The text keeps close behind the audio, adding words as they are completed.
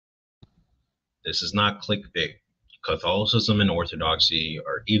This is not clickbait. Catholicism and Orthodoxy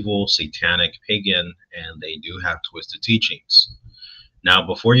are evil, satanic, pagan, and they do have twisted teachings. Now,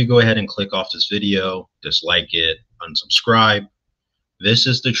 before you go ahead and click off this video, dislike it, unsubscribe, this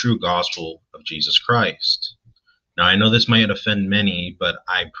is the true gospel of Jesus Christ. Now, I know this might offend many, but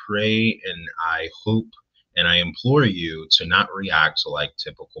I pray and I hope and I implore you to not react to like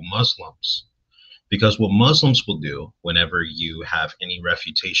typical Muslims. Because what Muslims will do whenever you have any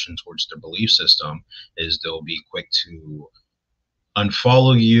refutation towards their belief system is they'll be quick to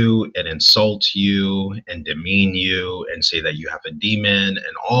unfollow you and insult you and demean you and say that you have a demon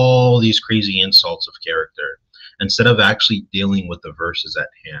and all these crazy insults of character, instead of actually dealing with the verses at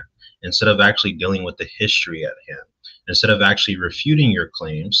hand, instead of actually dealing with the history at hand, instead of actually refuting your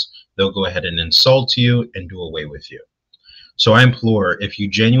claims. They'll go ahead and insult you and do away with you. So I implore, if you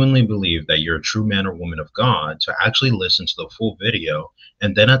genuinely believe that you're a true man or woman of God, to actually listen to the full video,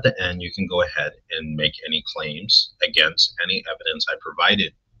 and then at the end you can go ahead and make any claims against any evidence I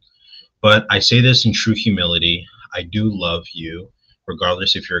provided. But I say this in true humility. I do love you,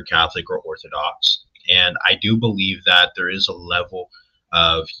 regardless if you're a Catholic or Orthodox, and I do believe that there is a level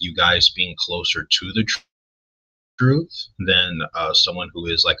of you guys being closer to the truth than someone who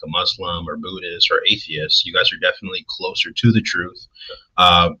is like a Muslim or Buddhist or atheist. You guys are definitely closer to the truth,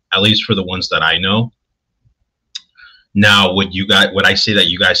 at least for the ones that I know. Now, would I say that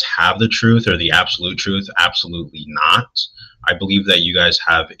you guys have the truth or the absolute truth? Absolutely not. I believe that you guys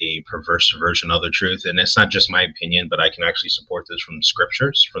have a perverse version of the truth, and it's not just my opinion, but I can actually support this from the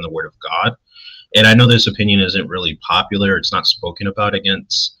scriptures, from the Word of God. And I know this opinion isn't really popular. It's not spoken about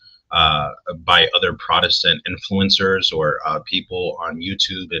against by other Protestant influencers or people on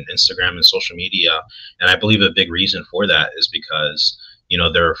YouTube and Instagram and social media. And I believe a big reason for that is because, you know,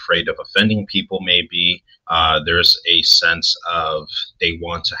 they're afraid of offending people. Maybe there's a sense of they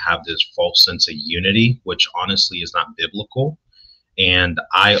want to have this false sense of unity, which honestly is not biblical. And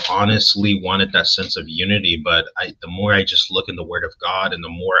I honestly wanted that sense of unity, but the more I just look in the Word of God, and the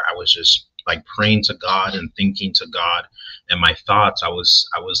more I was just like praying to God and thinking to God, and my thoughts, I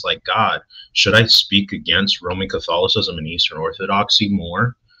was like, God, should I speak against Roman Catholicism and Eastern Orthodoxy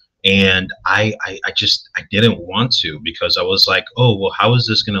more? And I didn't want to, because I was like, oh, well, how is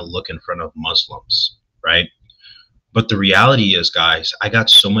this going to look in front of Muslims, right? But the reality is, guys, I got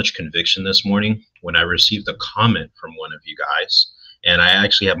so much conviction this morning when I received a comment from one of you guys. And I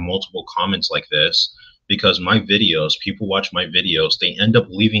actually have multiple comments like this, because my videos, people watch my videos, they end up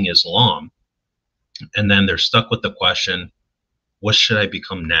leaving Islam, and then they're stuck with the question, what should I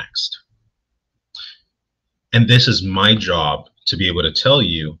become next? And this is my job to be able to tell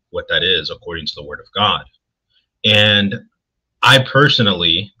you what that is according to the Word of God. And I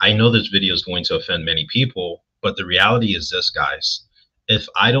personally, I know this video is going to offend many people, but the reality is this, guys. If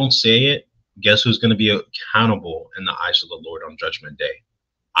I don't say it, guess who's going to be accountable in the eyes of the Lord on Judgment Day?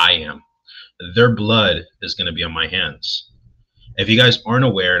 I am. Their blood is going to be on my hands. If you guys aren't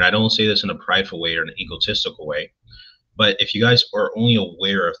aware, and I don't say this in a prideful way or an egotistical way, but if you guys are only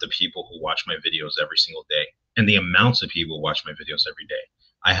aware of the people who watch my videos every single day, and the amounts of people who watch my videos every day,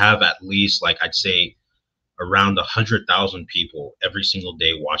 I have at least, like, I'd say around 100,000 people every single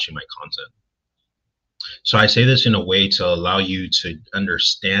day watching my content. So I say this in a way to allow you to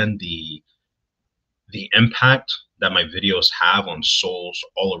understand the impact that my videos have on souls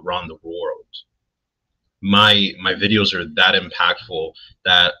all around the world. My videos are that impactful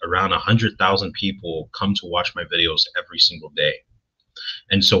that around 100,000 people come to watch my videos every single day.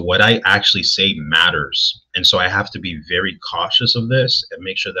 And so what I actually say matters. And so I have to be very cautious of this and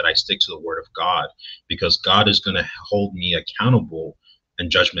make sure that I stick to the Word of God, because God is going to hold me accountable in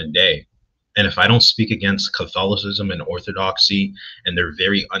Judgment Day. And if I don't speak against Catholicism and Orthodoxy and their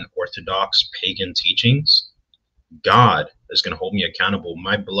very unorthodox pagan teachings, God is going to hold me accountable.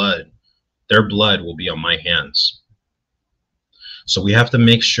 My blood, their blood will be on my hands. So we have to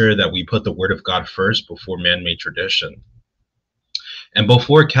make sure that we put the Word of God first before man-made tradition. And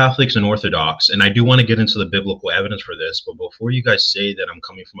before Catholics and Orthodox, and I do want to get into the biblical evidence for this, but before you guys say that I'm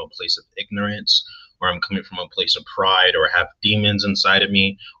coming from a place of ignorance, or I'm coming from a place of pride, or have demons inside of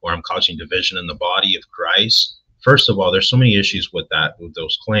me, or I'm causing division in the body of Christ, first of all, there's so many issues with that, with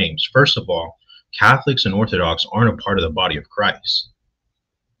those claims. First of all, Catholics and Orthodox aren't a part of the body of Christ.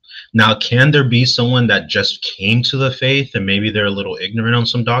 Now, can there be someone that just came to the faith and maybe they're a little ignorant on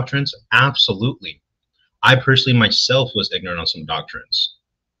some doctrines? Absolutely. I personally myself was ignorant on some doctrines.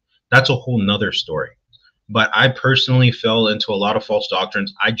 That's a whole nother story. But I personally fell into a lot of false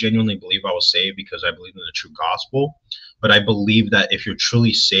doctrines. I genuinely believe I was saved because I believe in the true gospel. But I believe that if you're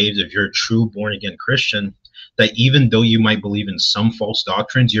truly saved, if you're a true born-again Christian, that even though you might believe in some false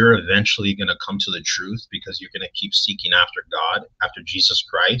doctrines, you're eventually going to come to the truth because you're going to keep seeking after God, after Jesus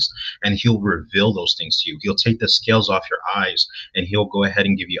Christ, and he'll reveal those things to you. He'll take the scales off your eyes, and he'll go ahead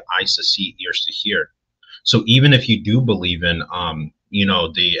and give you eyes to see, ears to hear. So even if you do believe in,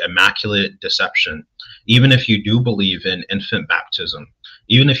 the immaculate deception, even if you do believe in infant baptism,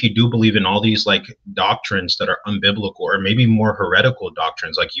 even if you do believe in all these like doctrines that are unbiblical or maybe more heretical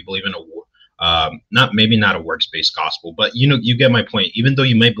doctrines, like you believe in not a works-based gospel, but you get my point. Even though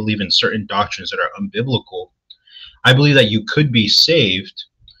you may believe in certain doctrines that are unbiblical, I believe that you could be saved.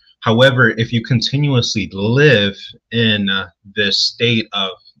 However, if you continuously live in this state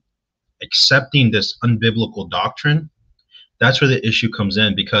of accepting this unbiblical doctrine, that's where the issue comes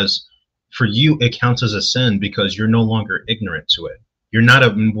in, because for you, it counts as a sin because you're no longer ignorant to it. You're not a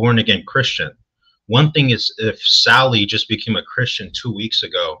born again Christian. One thing is, if Sally just became a Christian 2 weeks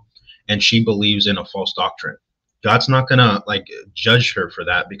ago and she believes in a false doctrine, God's not gonna like judge her for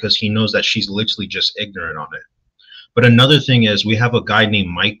that because he knows that she's literally just ignorant on it. But another thing is, we have a guy named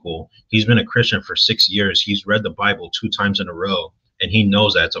Michael. He's been a Christian for 6 years. He's read the Bible 2 times in a row, and he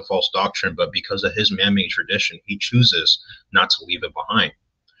knows that it's a false doctrine, but because of his man-made tradition, he chooses not to leave it behind.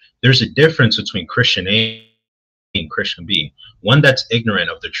 There's a difference between Christian A and Christian B. One that's ignorant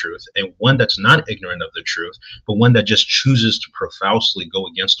of the truth, and one that's not ignorant of the truth, but one that just chooses to profusely go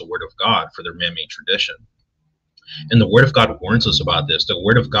against the word of God for their man-made tradition. And the word of God warns us about this. The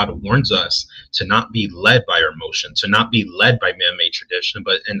word of God warns us to not be led by our emotion, to not be led by man-made tradition,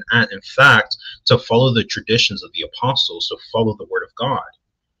 but in fact, to follow the traditions of the apostles, to follow the word of God.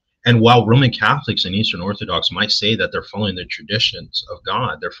 And while Roman Catholics and Eastern Orthodox might say that they're following the traditions of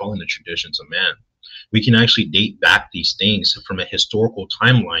God, they're following the traditions of man. We can actually date back these things from a historical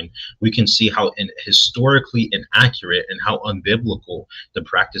timeline. We can see how historically inaccurate and how unbiblical the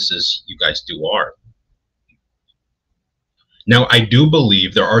practices you guys do are. Now, I do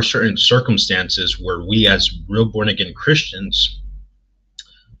believe there are certain circumstances where we as real born-again Christians,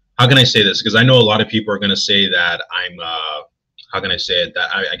 how can I say this? Because I know a lot of people are going to say that I'm, how can I say it? That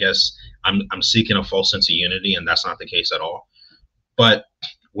I guess I'm seeking a false sense of unity, and that's not the case at all. But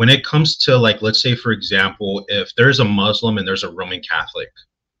when it comes to, like, let's say, for example, if there's a Muslim and there's a Roman Catholic,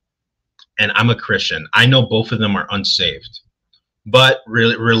 and I'm a Christian, I know both of them are unsaved. But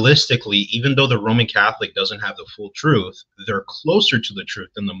realistically, even though the Roman Catholic doesn't have the full truth, they're closer to the truth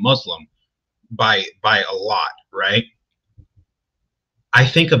than the Muslim by a lot, right? I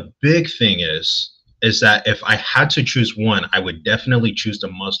think a big thing is that if I had to choose one, I would definitely choose the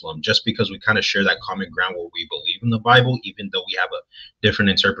Muslim, just because we kind of share that common ground where we believe in the Bible, even though we have a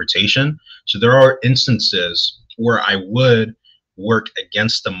different interpretation. So there are instances where I would work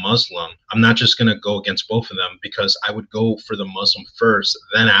against the Muslim. I'm not just going to go against both of them, because I would go for the Muslim first.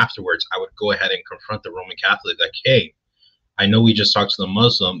 Then afterwards, I would go ahead and confront the Roman Catholic like, hey, I know we just talked to the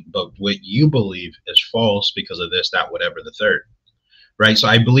Muslim, but what you believe is false because of this, that, whatever, the third. Right? So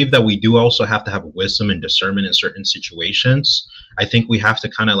I believe that we do also have to have wisdom and discernment in certain situations. I think we have to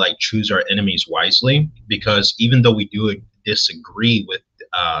kind of like choose our enemies wisely, because even though we do disagree with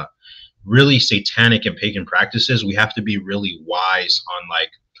really satanic and pagan practices, we have to be really wise on, like,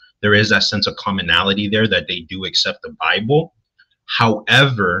 there is that sense of commonality there that they do accept the Bible.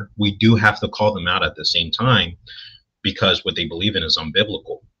 However, we do have to call them out at the same time, because what they believe in is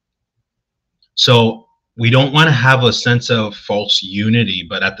unbiblical. So we don't want to have a sense of false unity,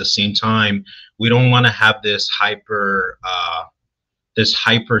 but at the same time, we don't want to have this hyper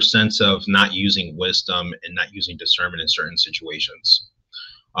sense of not using wisdom and not using discernment in certain situations.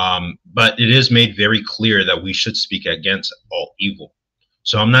 But it is made very clear that we should speak against all evil.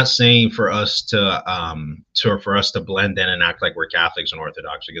 So I'm not saying for us to blend in and act like we're Catholics and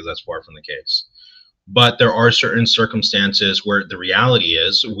Orthodox, because that's far from the case. But there are certain circumstances where the reality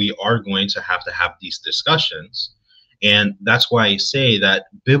is we are going to have these discussions. And that's why I say that,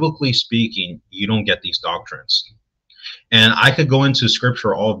 biblically speaking, you don't get these doctrines. And I could go into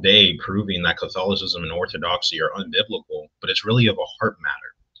scripture all day proving that Catholicism and Orthodoxy are unbiblical, but it's really of a heart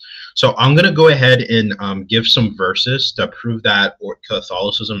matter. So I'm going to go ahead and give some verses to prove that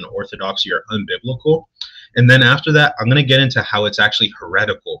Catholicism and Orthodoxy are unbiblical. And then after that, I'm going to get into how it's actually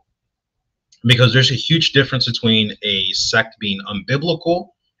heretical, because there's a huge difference between a sect being unbiblical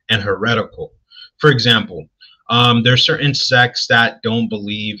and heretical. For example, there's certain sects that don't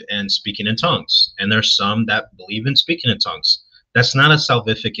believe in speaking in tongues, and there's some that believe in speaking in tongues. That's not a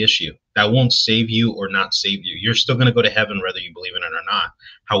salvific issue. That won't save you or not save you. You're still going to go to heaven whether you believe in it or not.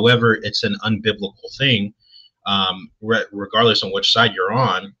 However, it's an unbiblical thing, regardless on which side you're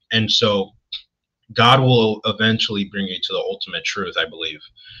on. And so God will eventually bring you to the ultimate truth, I believe.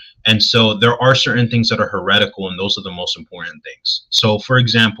 And so there are certain things that are heretical, and those are the most important things. So, for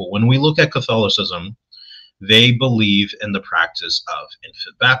example, when we look at Catholicism, they believe in the practice of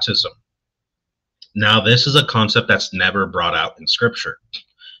infant baptism. Now, this is a concept that's never brought out in scripture.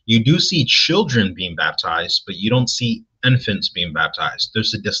 You do see children being baptized, but you don't see infants being baptized.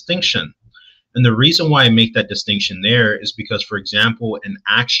 There's a distinction. And the reason why I make that distinction there is because, for example, in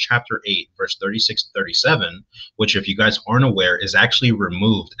Acts chapter 8, verse 36 to 37, which, if you guys aren't aware, is actually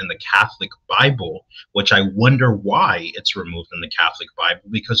removed in the Catholic Bible, which I wonder why it's removed in the Catholic Bible,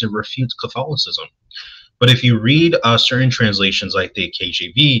 because it refutes Catholicism. But if you read certain translations, like the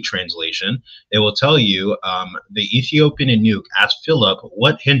KJV translation, it will tell you the Ethiopian eunuch asked Philip,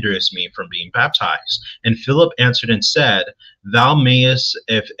 "What hinders me from being baptized?" And Philip answered and said, "Thou mayest,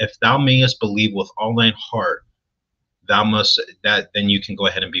 if thou mayest believe with all thine heart, then you can go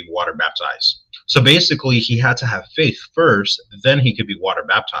ahead and be water baptized." So basically, he had to have faith first, then he could be water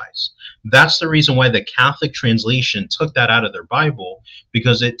baptized. That's the reason why the Catholic translation took that out of their Bible,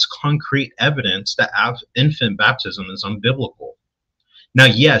 because it's concrete evidence that infant baptism is unbiblical. Now,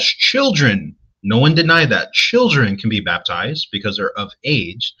 yes, children, no one denied that. Children can be baptized because they're of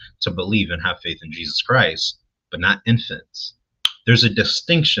age to believe and have faith in Jesus Christ, but not infants. There's a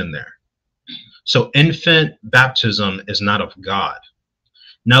distinction there. So infant baptism is not of God.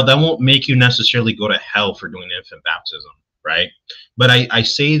 Now, that won't make you necessarily go to hell for doing infant baptism, right? But I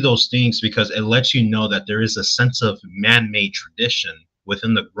say those things because it lets you know that there is a sense of man-made tradition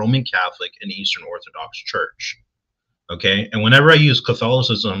within the Roman Catholic and Eastern Orthodox Church, okay? And whenever I use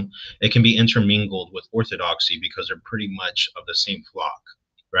Catholicism, it can be intermingled with Orthodoxy because they're pretty much of the same flock,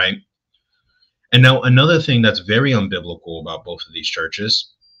 right? And now another thing that's very unbiblical about both of these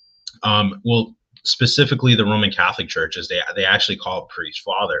churches, well, specifically the Roman Catholic churches, they actually call priest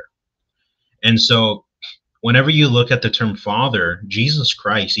father. And so whenever you look at the term father, Jesus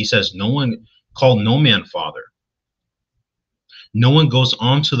Christ, he says, "No one called no man father. No one goes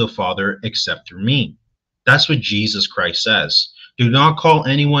on to the Father except through me." That's what Jesus Christ says. "Do not call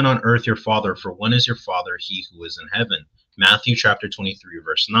anyone on earth your father, for one is your father, he who is in heaven." Matthew chapter 23,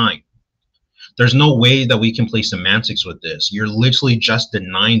 verse 9. There's no way that we can play semantics with this. You're literally just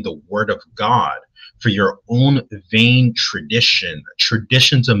denying the word of God for your own vain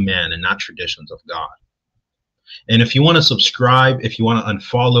traditions of man and not traditions of God. And if you want to subscribe, if you want to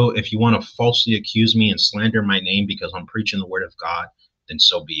unfollow, if you want to falsely accuse me and slander my name because I'm preaching the word of God, then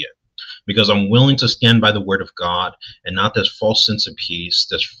so be it. Because I'm willing to stand by the word of God and not this false sense of peace,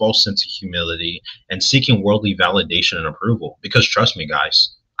 this false sense of humility, and seeking worldly validation and approval. Because trust me,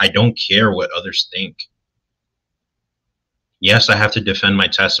 guys, I don't care what others think. Yes, I have to defend my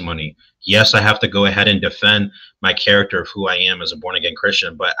testimony. Yes, I have to go ahead and defend my character of who I am as a born-again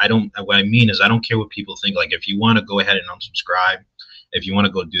Christian. But what I mean is I don't care what people think. Like, if you want to go ahead and unsubscribe, if you want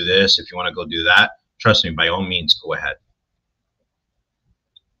to go do this, if you want to go do that, trust me, by all means, go ahead.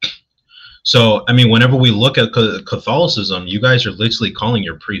 So, I mean, whenever we look at Catholicism, you guys are literally calling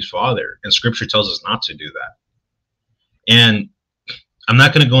your priest father, and scripture tells us not to do that. And I'm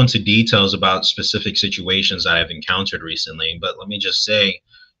not going to go into details about specific situations that I've encountered recently, but let me just say,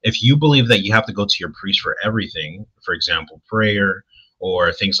 if you believe that you have to go to your priest for everything, for example, prayer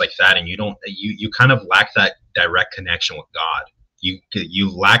or things like that, and you kind of lack that direct connection with God.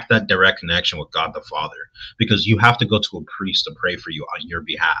 You lack that direct connection with God the Father, because you have to go to a priest to pray for you on your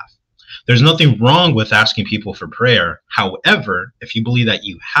behalf. There's nothing wrong with asking people for prayer. However, if you believe that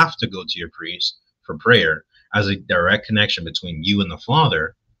you have to go to your priest for prayer as a direct connection between you and the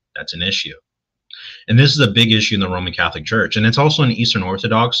Father, that's an issue. And this is a big issue in the Roman Catholic Church. And it's also in Eastern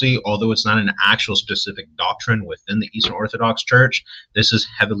Orthodoxy, although it's not an actual specific doctrine within the Eastern Orthodox Church. This is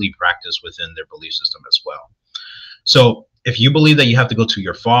heavily practiced within their belief system as well. So if you believe that you have to go to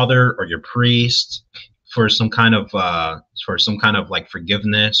your father or your priest for some kind of like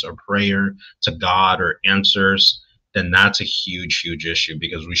forgiveness or prayer to God or answers, then that's a huge, huge issue,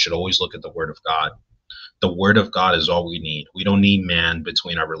 because we should always look at the word of God. The word of God is all we need. We don't need man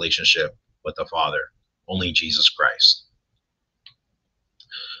between our relationship with the Father, only Jesus Christ.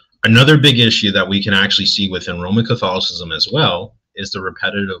 Another big issue that we can actually see within Roman Catholicism as well is the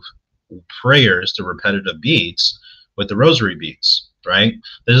repetitive prayers, the repetitive beads with the rosary beads, right?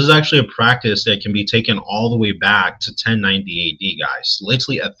 This is actually a practice that can be taken all the way back to 1090 AD, guys,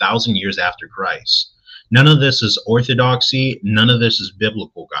 literally 1,000 years after Christ. None of this is orthodoxy. None of this is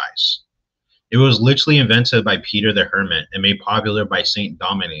biblical, guys. It was literally invented by Peter the Hermit and made popular by Saint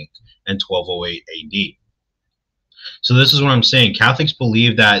Dominic in 1208 AD. So this is what I'm saying. Catholics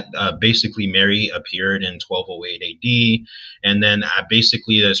believe that basically Mary appeared in 1208 AD, and then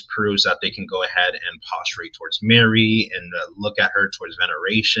basically this proves that they can go ahead and prostrate towards Mary and look at her towards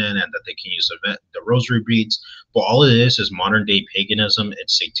veneration, and that they can use the rosary beads. But all it is modern day paganism.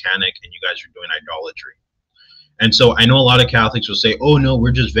 It's satanic, and you guys are doing idolatry. And so I know a lot of Catholics will say, "Oh no,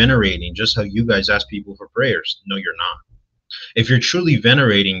 we're just venerating, just how you guys ask people for prayers." No, you're not. If you're truly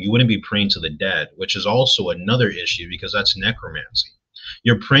venerating, you wouldn't be praying to the dead, which is also another issue because that's necromancy.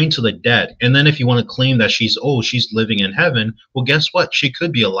 You're praying to the dead. And then if you want to claim that she's living in heaven, well, guess what? She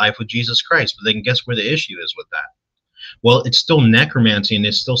could be alive with Jesus Christ. But then guess where the issue is with that? Well, it's still necromancy and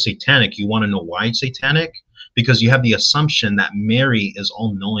it's still satanic. You want to know why it's satanic? Because you have the assumption that Mary is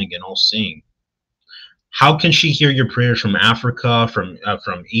all-knowing and all-seeing. How can she hear your prayers from Africa, from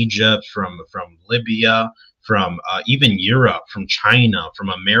Egypt, from Libya, from even Europe, from China, from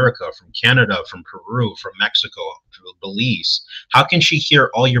America, from Canada, from Peru, from Mexico, from Belize? How can she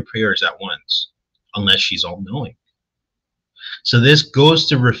hear all your prayers at once unless she's all-knowing? So this goes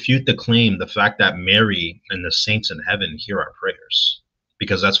to refute the claim, the fact that Mary and the saints in heaven hear our prayers,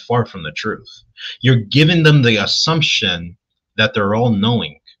 because that's far from the truth. You're giving them the assumption that they're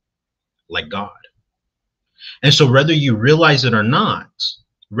all-knowing, like God. And so whether you realize it or not,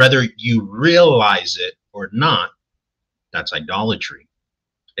 that's idolatry.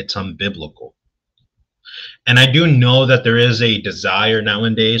 It's unbiblical. And I do know that there is a desire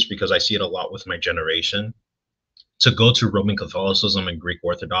nowadays, because I see it a lot with my generation, to go to Roman Catholicism and Greek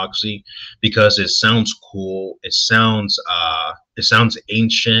Orthodoxy because it sounds cool. It sounds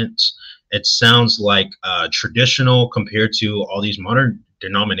ancient. It sounds like traditional compared to all these modern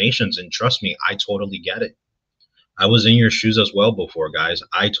denominations. And trust me, I totally get it. I was in your shoes as well before, guys.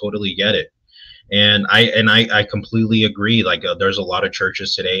 I totally get it. And I completely agree. Like there's a lot of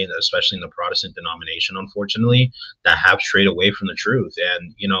churches today, especially in the Protestant denomination, unfortunately, that have strayed away from the truth.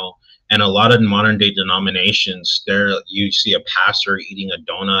 And, you know, and a lot of modern day denominations, there you see a pastor eating a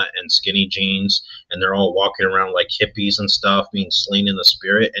donut and skinny jeans, and they're all walking around like hippies and stuff, being slain in the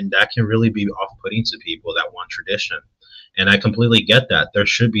spirit. And that can really be off-putting to people that want tradition. And I completely get that. There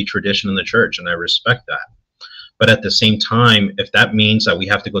should be tradition in the church, and I respect that. But at the same time, if that means that we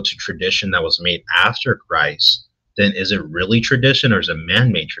have to go to tradition that was made after Christ, then is it really tradition or is it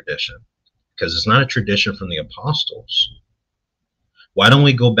man-made tradition? Because it's not a tradition from the apostles. Why don't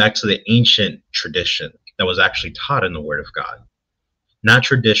we go back to the ancient tradition that was actually taught in the Word of God? Not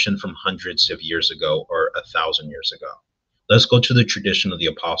tradition from hundreds of years ago or 1,000 years ago. Let's go to the tradition of the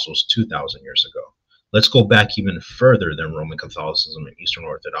apostles 2,000 years ago. Let's go back even further than Roman Catholicism and Eastern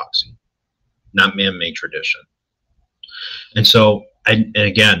Orthodoxy. Not man-made tradition. And so, and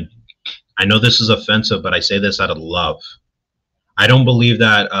again, I know this is offensive, but I say this out of love. I don't believe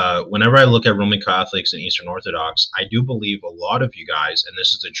that whenever I look at Roman Catholics and Eastern Orthodox, I do believe a lot of you guys, and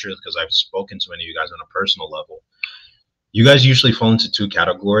this is the truth because I've spoken to many of you guys on a personal level, you guys usually fall into two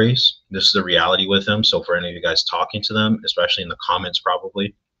categories. This is the reality with them. So for any of you guys talking to them, especially in the comments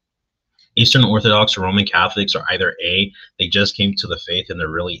probably, Eastern Orthodox or Roman Catholics are either A, they just came to the faith and they're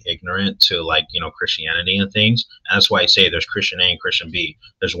really ignorant to, like, you know, Christianity and things. And that's why I say there's Christian A and Christian B.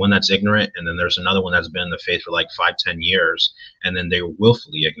 There's one that's ignorant, and then there's another one that's been in the faith for like 5-10 years, and then they're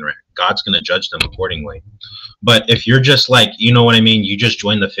willfully ignorant. God's going to judge them accordingly. But if you're just like, you know what I mean, you just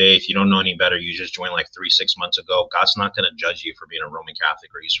joined the faith, you don't know any better, you just joined like 3-6 months ago, God's not going to judge you for being a Roman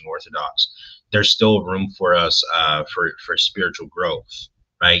Catholic or Eastern Orthodox. There's still room for us for spiritual growth.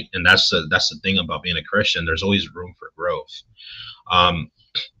 Right, and that's the thing about being a Christian. There's always room for growth.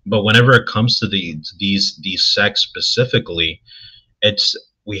 But whenever it comes to these sects specifically,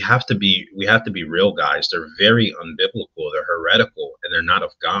 we have to be real, guys. They're very unbiblical. They're heretical, and they're not of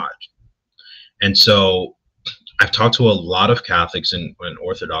God. And so, I've talked to a lot of Catholics and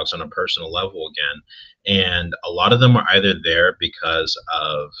Orthodox on a personal level again, and a lot of them are either there because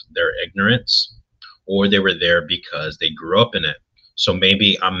of their ignorance, or they were there because they grew up in it. So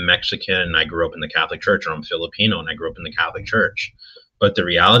maybe I'm Mexican and I grew up in the Catholic Church, or I'm Filipino and I grew up in the Catholic Church. But the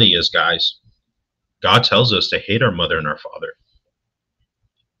reality is, guys, God tells us to hate our mother and our father.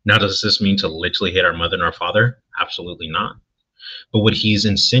 Now, does this mean to literally hate our mother and our father? Absolutely not. But what he's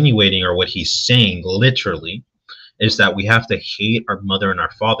insinuating, or what he's saying literally, is that we have to hate our mother and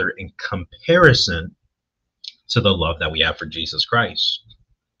our father in comparison to the love that we have for Jesus Christ.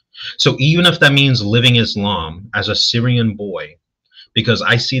 So even if that means living Islam as a Syrian boy, because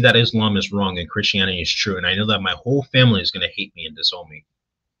I see that Islam is wrong and Christianity is true, and I know that my whole family is going to hate me and disown me.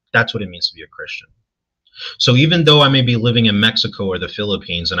 That's what it means to be a Christian. So even though I may be living in Mexico or the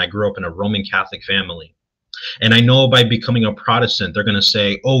Philippines and I grew up in a Roman Catholic family, And I know by becoming a Protestant, they're going to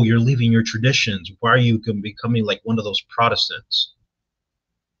say, oh, you're leaving your traditions. Why are you becoming like one of those Protestants?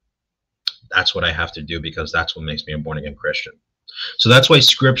 That's what I have to do, because that's what makes me a born-again Christian. So that's why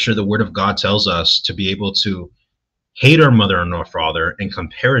Scripture, the Word of God, tells us to be able to hate our mother and our father in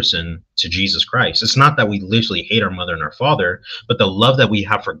comparison to Jesus Christ. It's not that we literally hate our mother and our father, but the love that we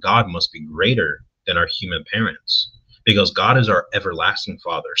have for God must be greater than our human parents, because God is our everlasting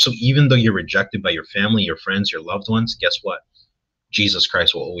Father. So even though you're rejected by your family, your friends, your loved ones, guess what? Jesus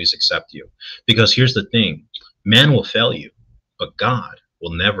Christ will always accept you. Because here's the thing, man will fail you, but God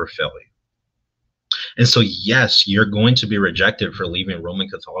will never fail you. And so, yes, you're going to be rejected for leaving Roman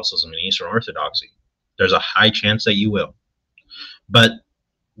Catholicism and Eastern Orthodoxy. There's a high chance that you will. But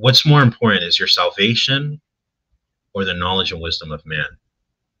what's more important, is your salvation or the knowledge and wisdom of man?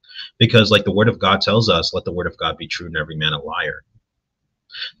 Because like the Word of God tells us, let the Word of God be true and every man a liar.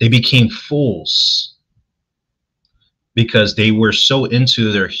 They became fools because they were so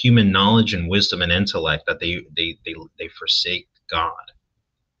into their human knowledge and wisdom and intellect that they forsake God.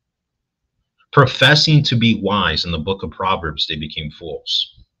 Professing to be wise in the book of Proverbs, they became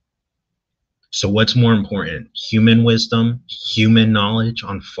fools. So what's more important, human wisdom, human knowledge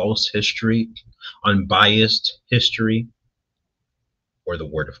on false history, on biased history, or the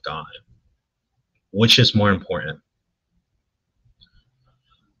Word of God? Which is more important?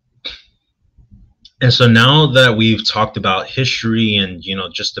 And so now that we've talked about history and,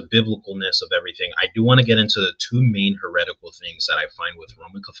 just the biblicalness of everything, I do want to get into the two main heretical things that I find with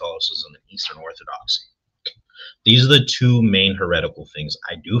Roman Catholicism and Eastern Orthodoxy. These are the two main heretical things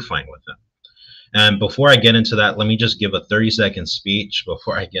I do find with them. And before I get into that, let me just give a 30-second speech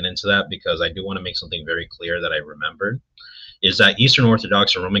before I get into that, because I do want to make something very clear that I remembered, is that Eastern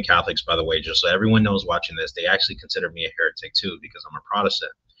Orthodox and Roman Catholics, by the way, just so everyone knows watching this, they actually consider me a heretic too, because I'm a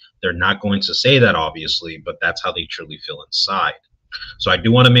Protestant. They're not going to say that, obviously, but that's how they truly feel inside. So I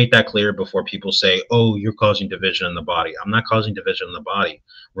do want to make that clear before people say, oh, you're causing division in the body. I'm not causing division in the body.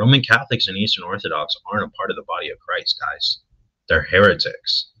 Roman Catholics and Eastern Orthodox aren't a part of the body of Christ, guys. They're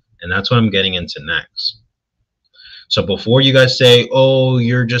heretics. And that's what I'm getting into next. So before you guys say, oh,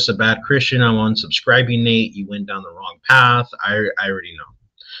 you're just a bad Christian, I'm unsubscribing, Nate, you went down the wrong path, I already know.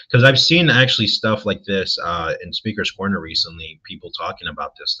 Because I've seen actually stuff like this in Speaker's Corner recently, people talking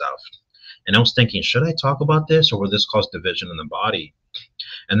about this stuff. And I was thinking, should I talk about this, or will this cause division in the body?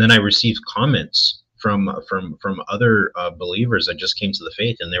 And then I received comments from other believers that just came to the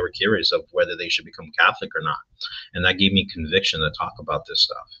faith, and they were curious of whether they should become Catholic or not. And that gave me conviction to talk about this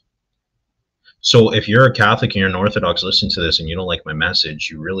stuff. So if you're a Catholic and you're an Orthodox listening to this and you don't like my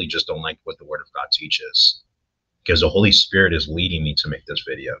message, you really just don't like what the Word of God teaches. Because the Holy Spirit is leading me to make this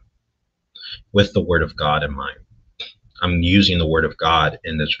video with the Word of God in mind. I'm using the Word of God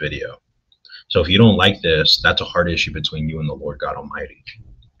in this video. So if you don't like this, that's a hard issue between you and the Lord God Almighty.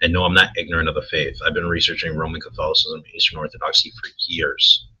 And no, I'm not ignorant of the faith. I've been researching Roman Catholicism and Eastern Orthodoxy for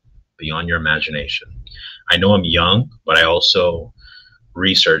years, beyond your imagination. I know I'm young, but I also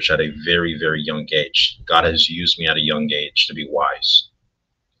research at a very, very young age. God has used me at a young age to be wise.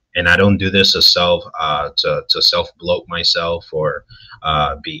 And I don't do this to self-bloat myself or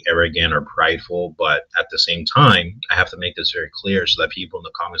be arrogant or prideful. But at the same time, I have to make this very clear so that people in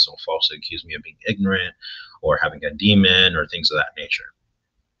the comments don't falsely accuse me of being ignorant or having a demon or things of that nature.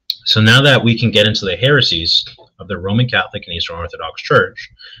 So now that we can get into the heresies of the Roman Catholic and Eastern Orthodox Church,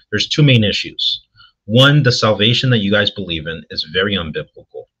 there's two main issues. One, the salvation that you guys believe in is very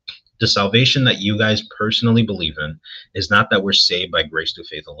unbiblical. The salvation that you guys personally believe in is not that we're saved by grace through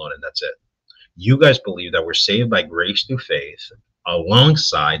faith alone, and that's it. You guys believe that we're saved by grace through faith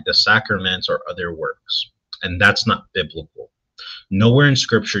alongside the sacraments or other works, and that's not biblical. Nowhere in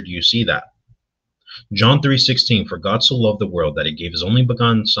Scripture do you see that. John 3:16, for God so loved the world that he gave his only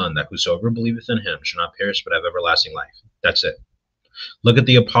begotten Son, that whosoever believeth in him shall not perish but have everlasting life. That's it. Look at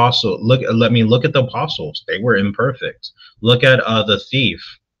the apostle. Look at the apostles. They were imperfect. Look at the thief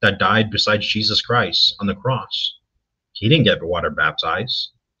that died besides Jesus Christ on the cross. He didn't get water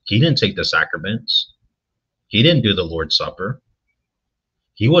baptized. He didn't take the sacraments. He didn't do the Lord's Supper.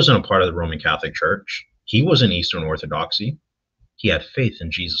 He wasn't a part of the Roman Catholic Church. He was in Eastern Orthodoxy. He had faith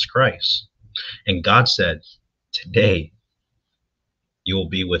in Jesus Christ. And God said, today you will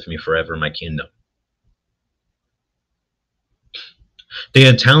be with me forever in my kingdom. The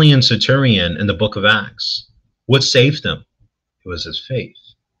Italian centurion in the book of Acts, what saved him? It was his faith.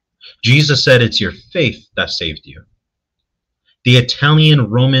 Jesus said it's your faith that saved you. The Italian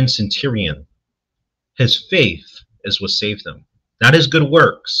Roman centurion, his faith is what saved him. Not his good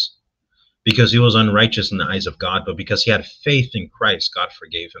works. because he was unrighteous in the eyes of God, but because he had faith in Christ, God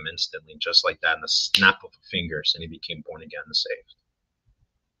forgave him instantly, just like that, in the snap of fingers, and he became born again and saved.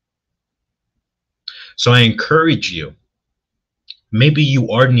 So I encourage you, maybe you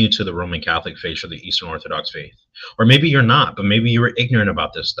are new to the Roman Catholic faith or the Eastern Orthodox faith, or maybe you're not, but maybe you were ignorant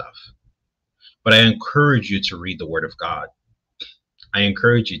about this stuff. But I encourage you to read the Word of God. I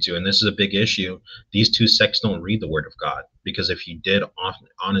encourage you to, and this is a big issue. These two sects don't read the Word of God, because if you did,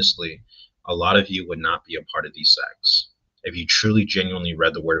 honestly, a lot of you would not be a part of these sects. If you truly, genuinely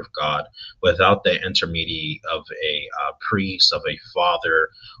read the Word of God without the intermediary of a priest, of a father,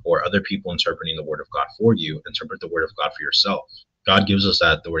 or other people interpreting the Word of God for you, interpret the Word of God for yourself. God gives us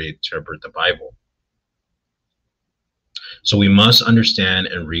that authority to interpret the Bible. So we must understand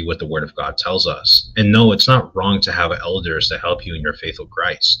and read what the Word of God tells us. And no, it's not wrong to have elders to help you in your faith with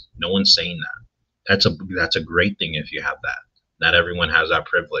Christ. No one's saying that. That's a great thing if you have that. Not everyone has that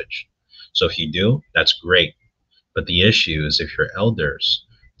privilege. So if you do, that's great. But the issue is if your elders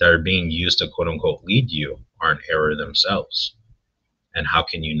that are being used to quote unquote lead you are in error themselves. And how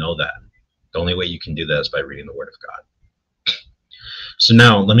can you know that? The only way you can do that is by reading the Word of God. So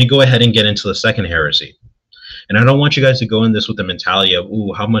now let me go ahead and get into the second heresy. And I don't want you guys to go in this with the mentality of,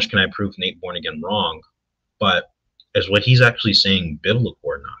 ooh, how much can I prove Nate born again wrong? But is what he's actually saying biblical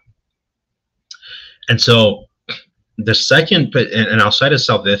or not? And so the second, and outside of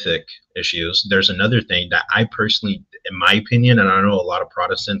salvific issues, there's another thing that I personally, in my opinion, and I know a lot of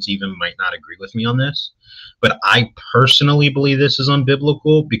Protestants even might not agree with me on this, but I personally believe this is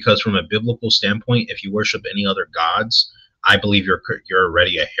unbiblical, because from a biblical standpoint, if you worship any other gods, I believe you're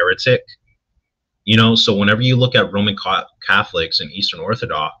already a heretic. You know, so whenever you look at Roman Catholics and Eastern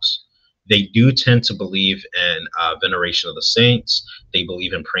Orthodox, they do tend to believe in veneration of the saints. They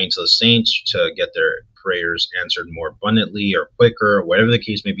believe in praying to the saints to get their prayers answered more abundantly or quicker, or whatever the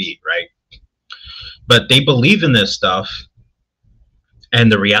case may be, right? But they believe in this stuff,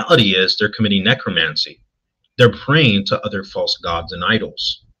 and the reality is they're committing necromancy. They're praying to other false gods and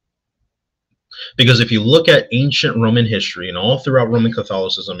idols. Because if you look at ancient Roman history and all throughout Roman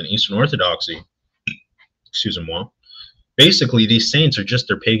Catholicism and Eastern Orthodoxy, basically these saints are just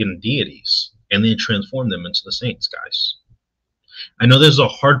their pagan deities, and they transform them into the saints, guys. I know this is a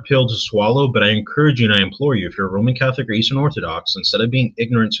hard pill to swallow, but I encourage you and I implore you, if you're a Roman Catholic or Eastern Orthodox, instead of being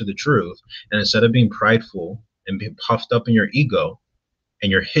ignorant to the truth, and instead of being prideful and being puffed up in your ego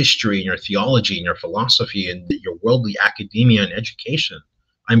and your history and your theology and your philosophy and your worldly academia and education,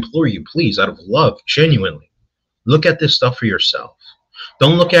 I implore you, please, out of love, genuinely, look at this stuff for yourself.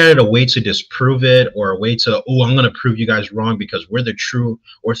 Don't look at it a way to disprove it, or a way to, oh, I'm going to prove you guys wrong because we're the true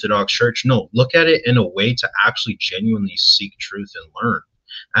Orthodox Church. No, look at it in a way to actually genuinely seek truth and learn.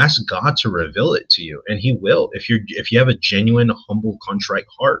 Ask God to reveal it to you, and He will. If you have a genuine, humble, contrite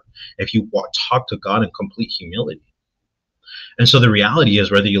heart, if you talk to God in complete humility. And so the reality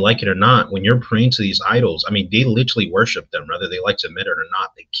is, whether you like it or not, when you're praying to these idols, I mean, they literally worship them, whether they like to admit it or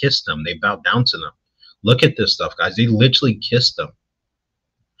not. They kiss them. They bow down to them. Look at this stuff, guys. They literally kiss them.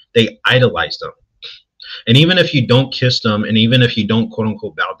 They idolize them. And even if you don't kiss them, and even if you don't quote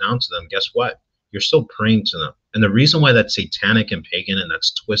unquote bow down to them, guess what? You're still praying to them. And the reason why that's satanic and pagan and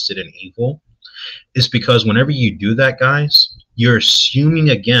that's twisted and evil is because whenever you do that, guys, you're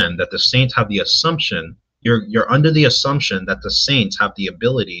assuming again that the saints have the assumption, you're under the assumption that the saints have the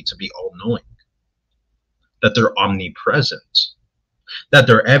ability to be all-knowing, that they're omnipresent, that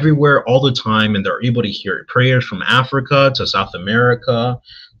they're everywhere all the time, and they're able to hear prayers from Africa to South America,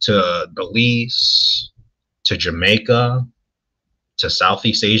 to Belize, to Jamaica, to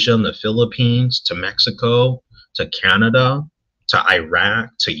Southeast Asia and the Philippines, to Mexico, to Canada, to Iraq,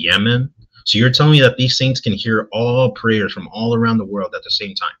 to Yemen. So you're telling me that these saints can hear all prayers from all around the world at the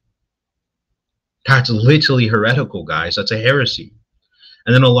same time? That's literally heretical, guys. That's a heresy.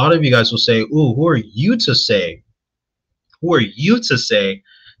 And then a lot of you guys will say, ooh, who are you to say? Who are you to say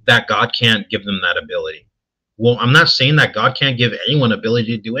that God can't give them that ability? Well, I'm not saying that God can't give anyone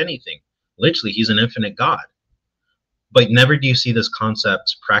ability to do anything. Literally, He's an infinite God. But never do you see this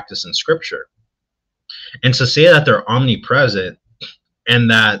concept practiced in Scripture. And to say that they're omnipresent and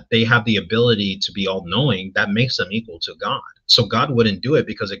that they have the ability to be all-knowing, that makes them equal to God. So God wouldn't do it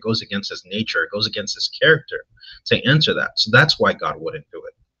because it goes against His nature. It goes against His character to answer that. So that's why God wouldn't do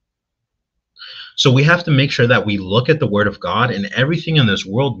it. So we have to make sure that we look at the Word of God, and everything in this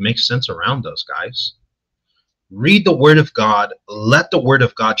world makes sense around us, guys. Read the Word of God. Let the Word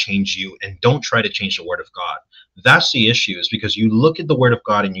of God change you, and don't try to change the Word of God. That's the issue, is because you look at the Word of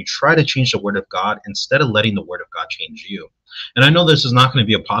God and you try to change the Word of God instead of letting the Word of God change you. And I know this is not going to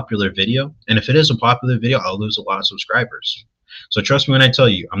be a popular video, and if it is a popular video, I'll lose a lot of subscribers. So trust me when I tell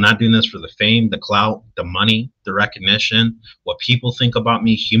you, I'm not doing this for the fame, the clout, the money, the recognition, what people think about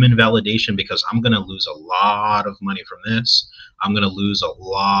me, human validation, because I'm going to lose a lot of money from this. I'm going to lose a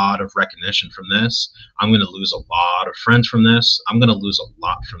lot of recognition from this. I'm going to lose a lot of friends from this. I'm going to lose a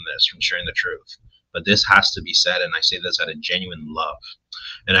lot from this, from sharing the truth. But this has to be said, and I say this out of genuine love.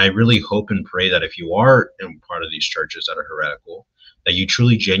 And I really hope and pray that if you are in part of these churches that are heretical, that you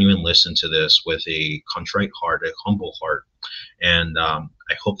truly genuinely listen to this with a contrite heart, a humble heart. And I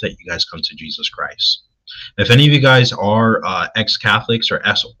hope that you guys come to Jesus Christ. If any of you guys are ex-Catholics or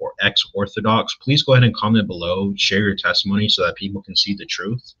ex-Orthodox, please go ahead and comment below, share your testimony so that people can see the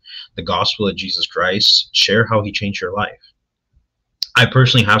truth, the gospel of Jesus Christ, share how he changed your life. I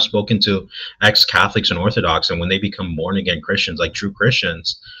personally have spoken to ex-Catholics and Orthodox, and when they become born-again Christians, like true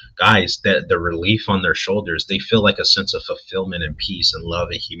Christians, guys, the relief on their shoulders, they feel like a sense of fulfillment and peace and love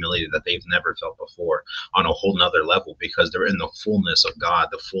and humility that they've never felt before on a whole nother level, because they're in the fullness of God,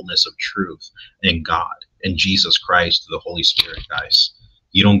 the fullness of truth in God, in Jesus Christ, the Holy Spirit, guys.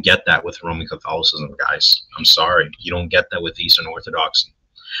 You don't get that with Roman Catholicism, guys. I'm sorry. You don't get that with Eastern Orthodoxy.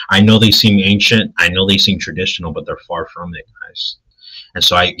 I know they seem ancient. I know they seem traditional, but they're far from it, guys. And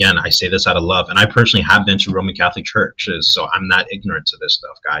so I say this out of love. And I personally have been to Roman Catholic churches, so I'm not ignorant to this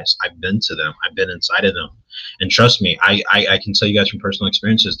stuff, guys. I've been to them. I've been inside of them. And trust me, I can tell you guys from personal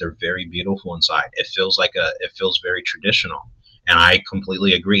experiences, they're very beautiful inside. It feels very traditional. And I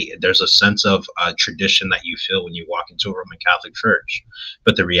completely agree. There's a sense of tradition that you feel when you walk into a Roman Catholic church.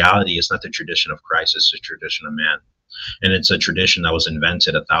 But the reality is not the tradition of Christ, it's the tradition of man. And it's a tradition that was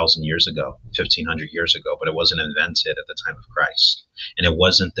invented 1,000 years ago, 1,500 years ago, but it wasn't invented at the time of Christ. And it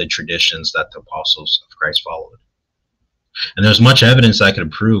wasn't the traditions that the apostles of Christ followed. And there's much evidence I could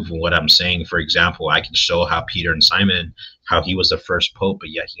prove what I'm saying. For example, I can show how Peter and Simon, how he was the first pope, but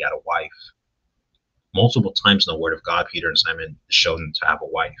yet he had a wife. Multiple times in the Word of God, Peter and Simon showed him to have a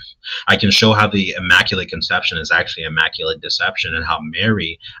wife. I can show how the Immaculate Conception is actually Immaculate Deception, and how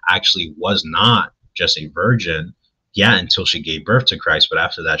Mary actually was not just a virgin, until she gave birth to Christ, but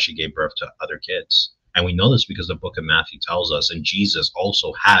after that she gave birth to other kids. And we know this because the book of Matthew tells us. And Jesus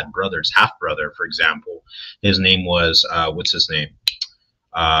also had brothers, half-brother, for example. His name was, what's his name?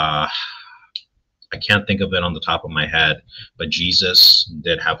 I can't think of it on the top of my head, but Jesus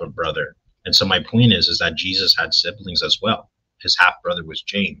did have a brother. And so my point is that Jesus had siblings as well. His half-brother was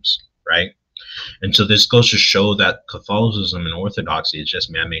James, right? And so this goes to show that Catholicism and Orthodoxy is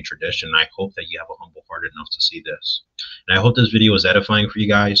just man-made tradition. And I hope that you have a humble heart enough to see this. And I hope this video was edifying for you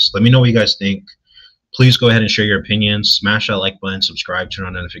guys. Let me know what you guys think. Please go ahead and share your opinions. Smash that like button, subscribe, turn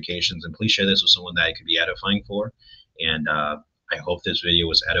on notifications, and please share this with someone that it could be edifying for. And I hope this video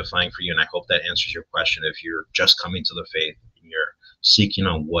was edifying for you, and I hope that answers your question if you're just coming to the faith and you're seeking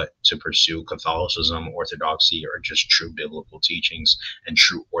on what to pursue, Catholicism, Orthodoxy, or just true biblical teachings and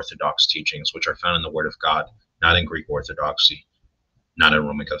true Orthodox teachings, which are found in the Word of God, not in Greek Orthodoxy, not in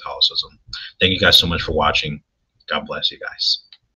Roman Catholicism. Thank you guys so much for watching. God bless you guys.